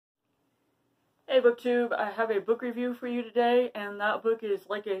Hey BookTube, I have a book review for you today, and that book is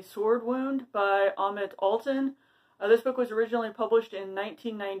Like a Sword Wound by Ahmet Altan. This book was originally published in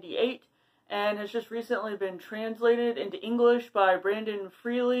 1998 and has just recently been translated into English by Brandon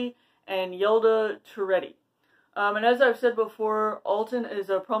Freely and Yelda Turetti. And as I've said before, Altan is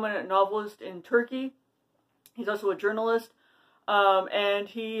a prominent novelist in Turkey. He's also a journalist, and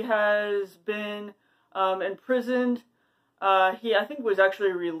he has been imprisoned. I think was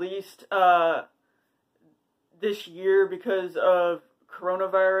actually released this year because of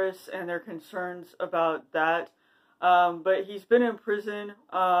coronavirus and their concerns about that. But he's been in prison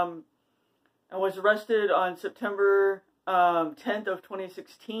and was arrested on September 10th of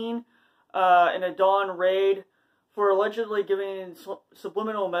 2016 in a dawn raid for allegedly giving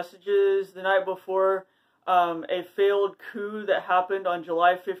subliminal messages the night before a failed coup that happened on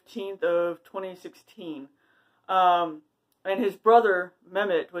July 15th of 2016. And his brother,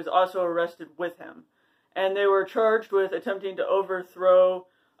 Mehmet, was also arrested with him. And they were charged with attempting to overthrow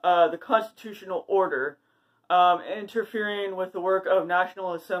the constitutional order, interfering with the work of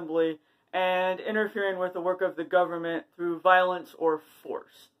National Assembly, and interfering with the work of the government through violence or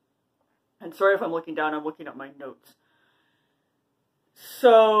force. And sorry if I'm looking down, I'm looking at my notes.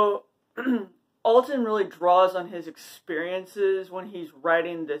 So, Altan really draws on his experiences when he's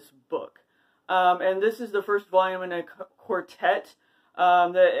writing this book. And this is the first volume in a quartet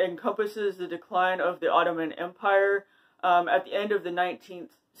that encompasses the decline of the Ottoman Empire at the end of the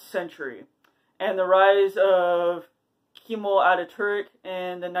 19th century and the rise of Kemal Ataturk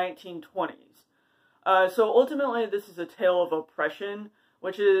in the 1920s. So ultimately this is a tale of oppression,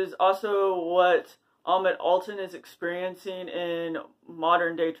 which is also what Ahmet Altan is experiencing in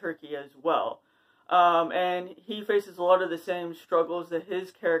modern-day Turkey as well. And he faces a lot of the same struggles that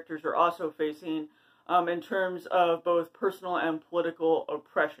his characters are also facing in terms of both personal and political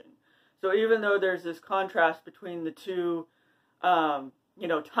oppression. So even though there's this contrast between the two,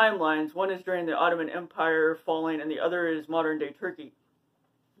 timelines, one is during the Ottoman Empire falling and the other is modern-day Turkey,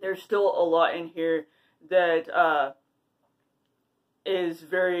 there's still a lot in here that is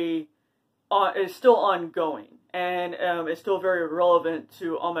still ongoing. And it's still very relevant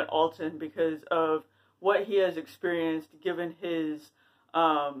to Ahmet Altan because of what he has experienced given his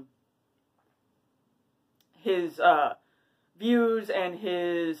views and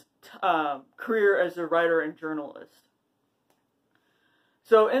his career as a writer and journalist.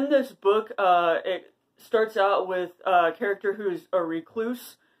 So in this book, it starts out with a character who's a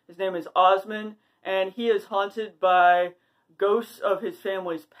recluse. His name is Osman, and he is haunted by ghosts of his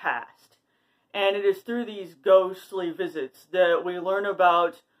family's past. And it is through these ghostly visits that we learn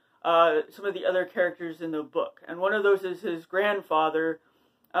about some of the other characters in the book. And one of those is his grandfather,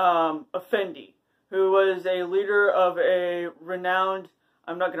 Effendi, who was a leader of a renowned,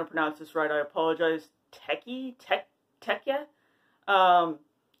 I'm not going to pronounce this right, I apologize, Tekya?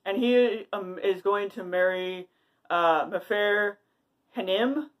 And he is going to marry Mafer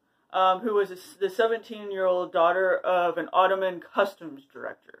Hanim, who was the 17-year-old daughter of an Ottoman customs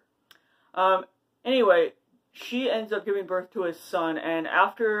director. Anyway, she ends up giving birth to a son, and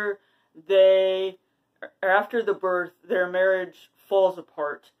after the birth, their marriage falls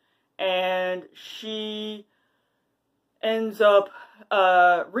apart, and she ends up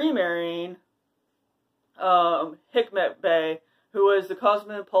remarrying Hikmet Bey, who was the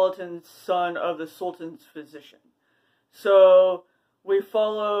cosmopolitan son of the Sultan's physician. So we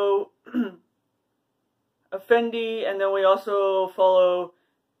follow Effendi, and then we also follow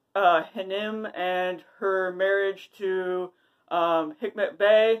Hanim and her marriage to Hikmet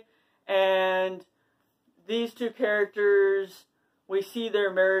Bey, and these two characters, we see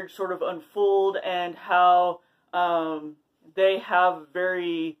their marriage sort of unfold and how they have a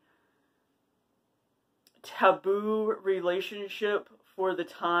very taboo relationship for the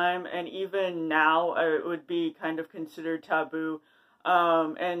time, and even now it would be kind of considered taboo.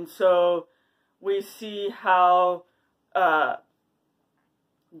 And so we see how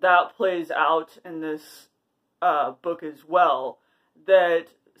that plays out in this book as well, that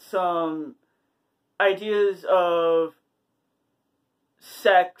some ideas of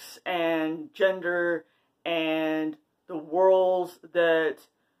sex and gender and the roles that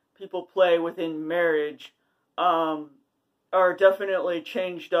people play within marriage are definitely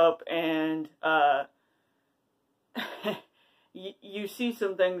changed up, and you see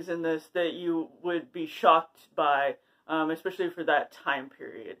some things in this that you would be shocked by, especially for that time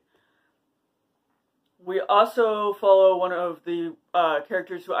period. We also follow one of the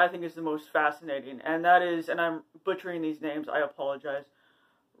characters who I think is the most fascinating, and that is, and I'm butchering these names, I apologize,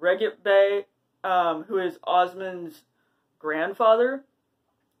 Regip Bey, who is Osman's grandfather,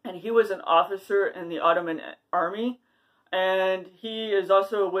 and he was an officer in the Ottoman army, and he is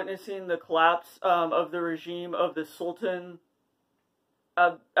also witnessing the collapse of the regime of the Sultan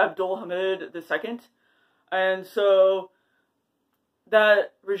Abdul Hamid II, and so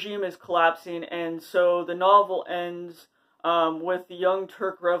that regime is collapsing, and so the novel ends with the Young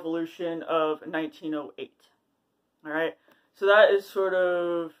Turk Revolution of 1908. All right, so that is sort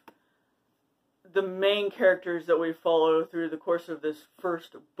of the main characters that we follow through the course of this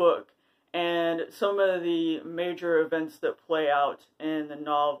first book, and some of the major events that play out in the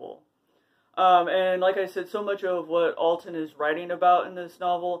novel. And like I said, so much of what Altan is writing about in this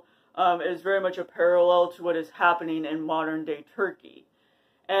novel is very much a parallel to what is happening in modern-day Turkey.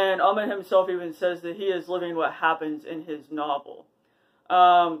 And Ahmet himself even says that he is living what happens in his novel.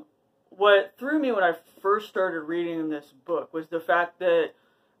 What threw me when I first started reading this book was the fact that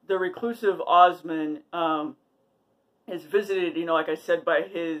the reclusive Osman is visited, like I said, by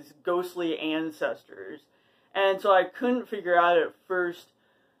his ghostly ancestors. And so I couldn't figure out at first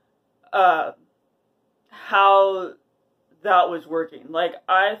how that was working. Like,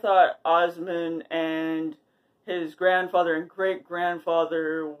 I thought Osman and his grandfather and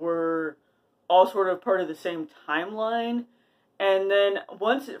great-grandfather were all sort of part of the same timeline. And then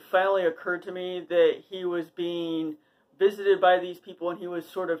once it finally occurred to me that he was being visited by these people and he was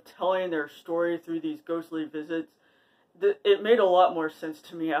sort of telling their story through these ghostly visits, it made a lot more sense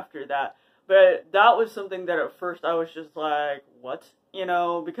to me after that. But that was something that at first I was just like, what?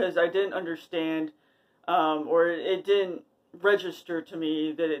 Because I didn't understand, or it didn't register to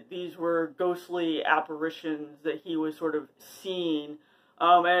me that these were ghostly apparitions that he was sort of seeing,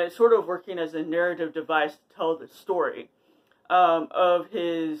 and it's sort of working as a narrative device to tell the story of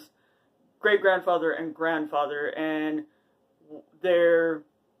his great-grandfather and grandfather and their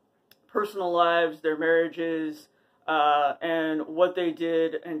personal lives, their marriages, and what they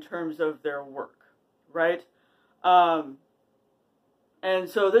did in terms of their work, right? And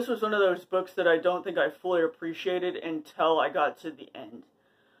so this was one of those books that I don't think I fully appreciated until I got to the end.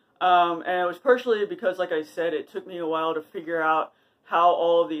 And it was partially because, like I said, it took me a while to figure out how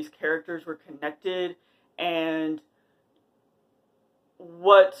all of these characters were connected and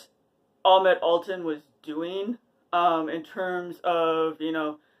what Ahmet Altan was doing in terms of,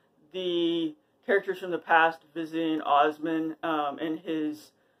 the characters from the past visiting Osman and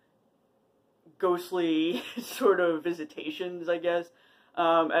his ghostly sort of visitations, I guess,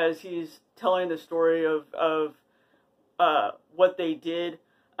 as he's telling the story of what they did.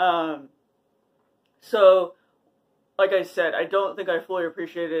 So, like I said, I don't think I fully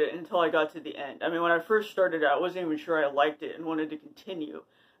appreciated it until I got to the end. I mean, when I first started out, I wasn't even sure I liked it and wanted to continue.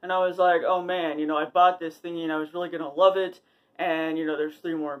 And I was like, oh man, I bought this thinking I was really going to love it, and, there's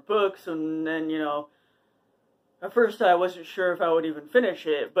 3 more books, and then, at first I wasn't sure if I would even finish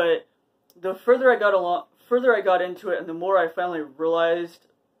it, but the further I got into it, and the more I finally realized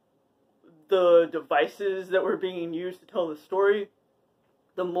the devices that were being used to tell the story,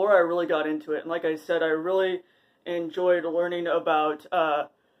 the more I really got into it. And like I said, I really enjoyed learning about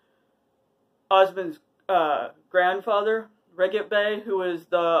Osman's grandfather, Regep Bey, who was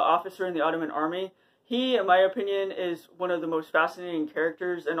the officer in the Ottoman army. He, in my opinion, is one of the most fascinating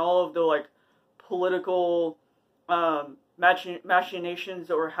characters, and all of the political machinations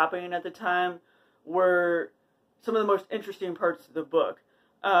that were happening at the time were some of the most interesting parts of the book.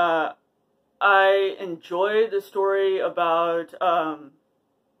 I enjoyed the story about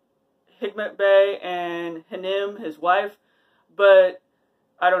Hikmet Bey and Hanem, his wife, but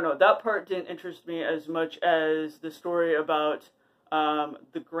I don't know, that part didn't interest me as much as the story about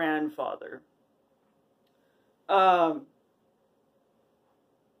the grandfather.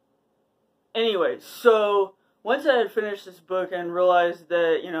 Anyway, so once I had finished this book and realized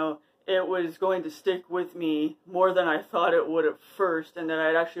that, it was going to stick with me more than I thought it would at first, and that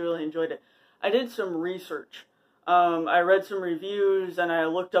I'd actually really enjoyed it, I did some research. I read some reviews, and I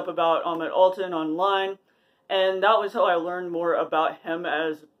looked up about Ahmet Altan online, and that was how I learned more about him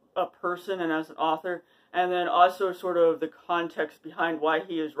as a person and as an author, and then also sort of the context behind why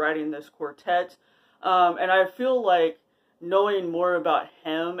he is writing this quartet. And I feel like knowing more about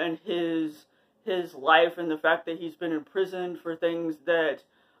him and his life, and the fact that he's been imprisoned for things that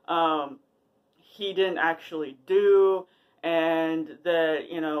he didn't actually do, and that,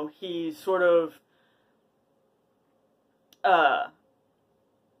 he's sort of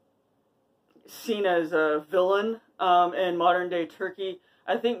seen as a villain in modern-day Turkey,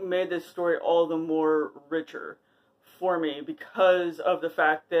 I think made this story all the more richer for me because of the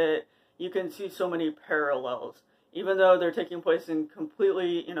fact that you can see so many parallels. Even though they're taking place in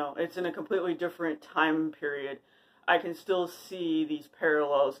completely, it's in a completely different time period, I can still see these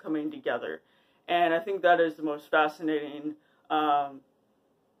parallels coming together. And I think that is the most fascinating, or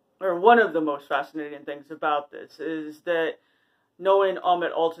one of the most fascinating things about this, is that knowing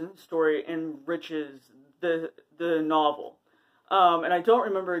Ahmet Altan's story enriches the novel. And I don't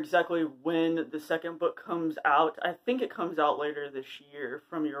remember exactly when the second book comes out. I think it comes out later this year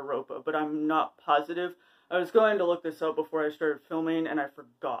from Europa, but I'm not positive. I was going to look this up before I started filming, and I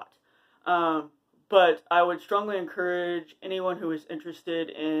forgot. But I would strongly encourage anyone who is interested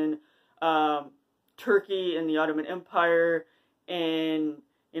in Turkey and the Ottoman Empire, and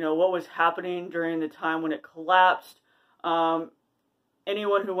what was happening during the time when it collapsed.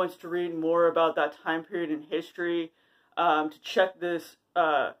 Anyone who wants to read more about that time period in history, to check this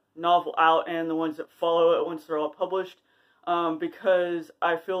novel out and the ones that follow it once they're all published, because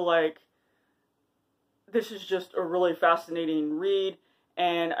I feel like this is just a really fascinating read,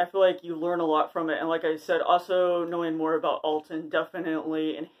 and I feel like you learn a lot from it. And like I said, also knowing more about Altan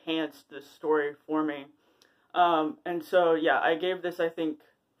definitely enhanced this story for me. And so, yeah, I gave this, I think,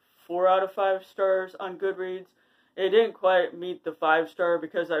 4 out of 5 stars on Goodreads. It didn't quite meet the 5-star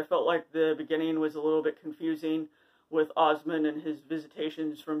because I felt like the beginning was a little bit confusing with Osman and his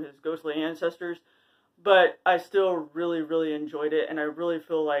visitations from his ghostly ancestors. But I still really, really enjoyed it, and I really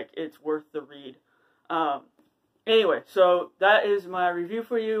feel like it's worth the read. Anyway, so that is my review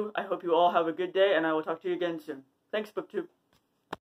for you. I hope you all have a good day, and I will talk to you again soon. Thanks, BookTube.